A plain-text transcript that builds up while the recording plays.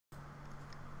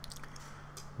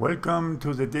Welcome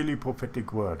to the Daily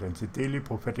Prophetic Word, and the Daily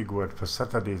Prophetic Word for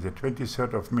Saturday, the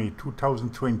 23rd of May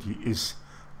 2020 is,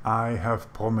 I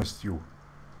have promised you.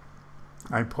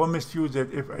 I promised you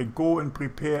that if I go and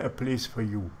prepare a place for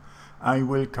you, I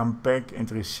will come back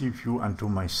and receive you unto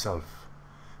myself,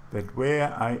 that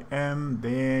where I am,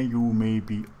 there you may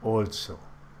be also.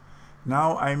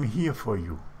 Now I am here for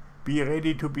you. Be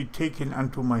ready to be taken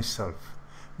unto myself.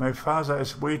 My Father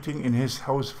is waiting in his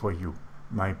house for you,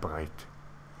 my bride.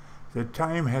 The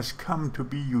time has come to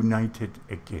be united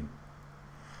again.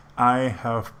 I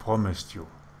have promised you.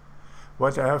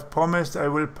 What I have promised I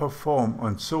will perform,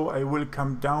 and so I will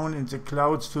come down in the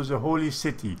clouds to the holy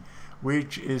city,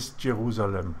 which is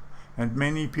Jerusalem, and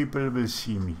many people will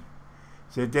see me.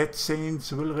 The dead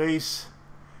saints will rise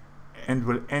and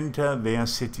will enter their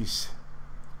cities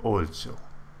also.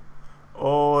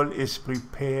 All is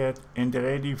prepared and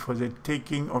ready for the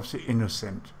taking of the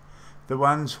innocent, the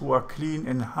ones who are clean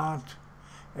in heart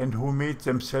and who made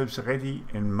themselves ready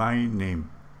in my name,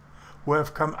 who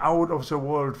have come out of the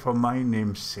world for my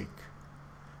name's sake.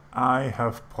 I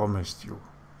have promised you.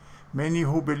 Many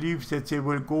who believe that they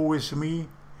will go with me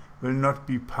will not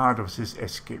be part of this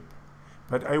escape,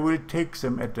 but I will take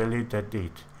them at a later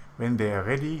date, when they are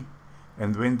ready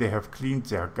and when they have cleaned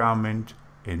their garment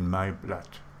in my blood.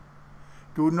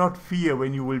 Do not fear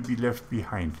when you will be left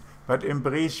behind, but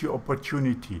embrace your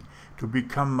opportunity to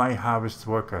become my harvest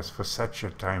workers for such a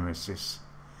time as this.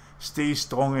 Stay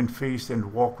strong in faith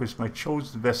and walk with my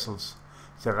chosen vessels,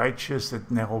 the righteous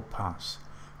that narrow path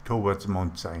towards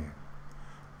Mount Zion.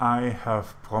 I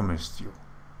have promised you.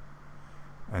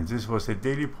 And this was the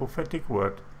daily prophetic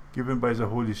word given by the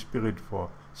Holy Spirit for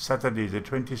Saturday, the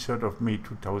 23rd of May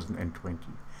 2020.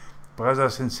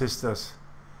 Brothers and sisters,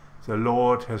 the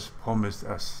Lord has promised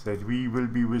us that we will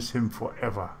be with him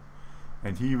forever,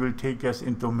 and he will take us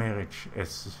into marriage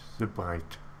as the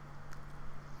bride.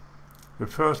 The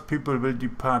first people will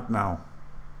depart now,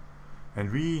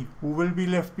 and we who will be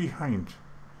left behind,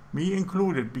 me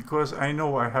included, because I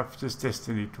know I have this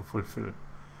destiny to fulfill.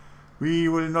 We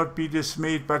will not be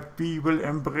dismayed, but we will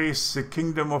embrace the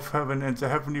kingdom of heaven and the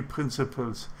heavenly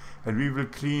principles, and we will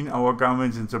clean our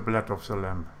garments in the blood of the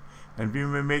Lamb. And we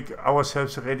will make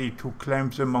ourselves ready to climb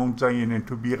the Mount Zion and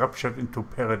to be raptured into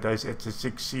paradise at the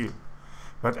sixth seal.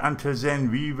 But until then,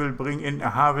 we will bring in a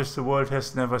harvest the world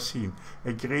has never seen,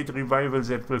 a great revival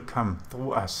that will come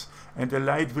through us, and a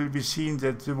light will be seen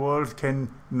that the world can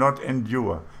not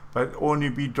endure, but only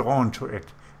be drawn to it,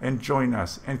 and join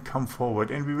us, and come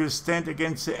forward. And we will stand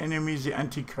against the enemy, the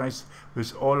Antichrist,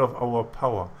 with all of our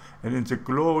power, and in the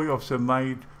glory of the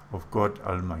might of God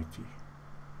Almighty.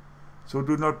 So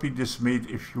do not be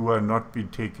dismayed if you are not being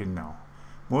taken now.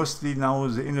 Mostly now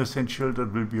the innocent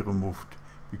children will be removed,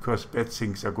 because bad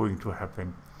things are going to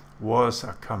happen. Wars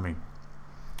are coming.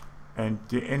 And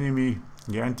the enemy,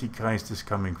 the Antichrist, is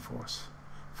coming forth.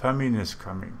 Famine is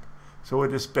coming. So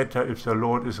it is better if the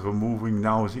Lord is removing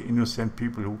now the innocent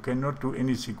people who cannot do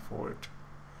anything for it.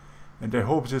 And I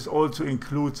hope this also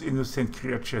includes innocent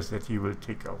creatures that he will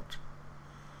take out.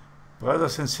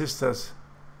 Brothers and sisters,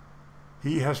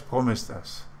 he has promised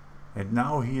us, and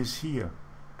now he is here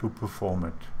to perform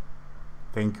it.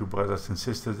 Thank you, brothers and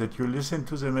sisters, that you listen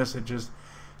to the messages.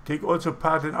 Take also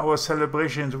part in our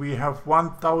celebrations. We have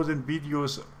 1,000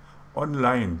 videos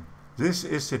online. This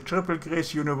is the Triple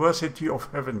Grace University of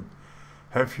Heaven.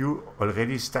 Have you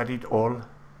already studied all?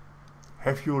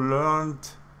 Have you learned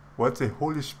what the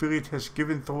Holy Spirit has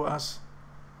given through us?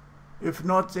 If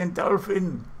not, then delve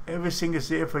in. Everything is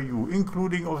there for you,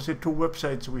 including also the 2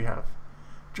 websites we have.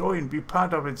 Join, be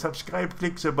part of it, subscribe,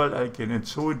 click the bell icon, and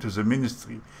so into the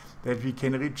ministry, that we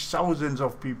can reach thousands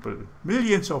of people,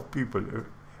 millions of people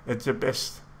at the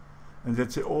best, and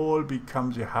that they all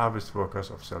become the harvest workers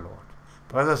of the Lord.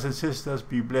 Brothers and sisters,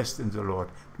 be blessed in the Lord.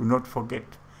 Do not forget,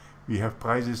 we have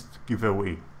prizes to give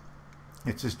away.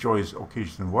 It's a joyous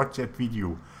occasion. Watch that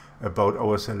video about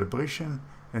our celebration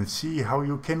and see how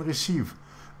you can receive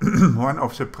one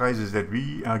of the prizes that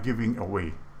we are giving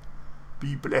away.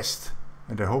 Be blessed,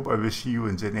 and I hope I will see you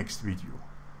in the next video.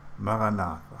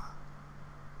 Maranatha.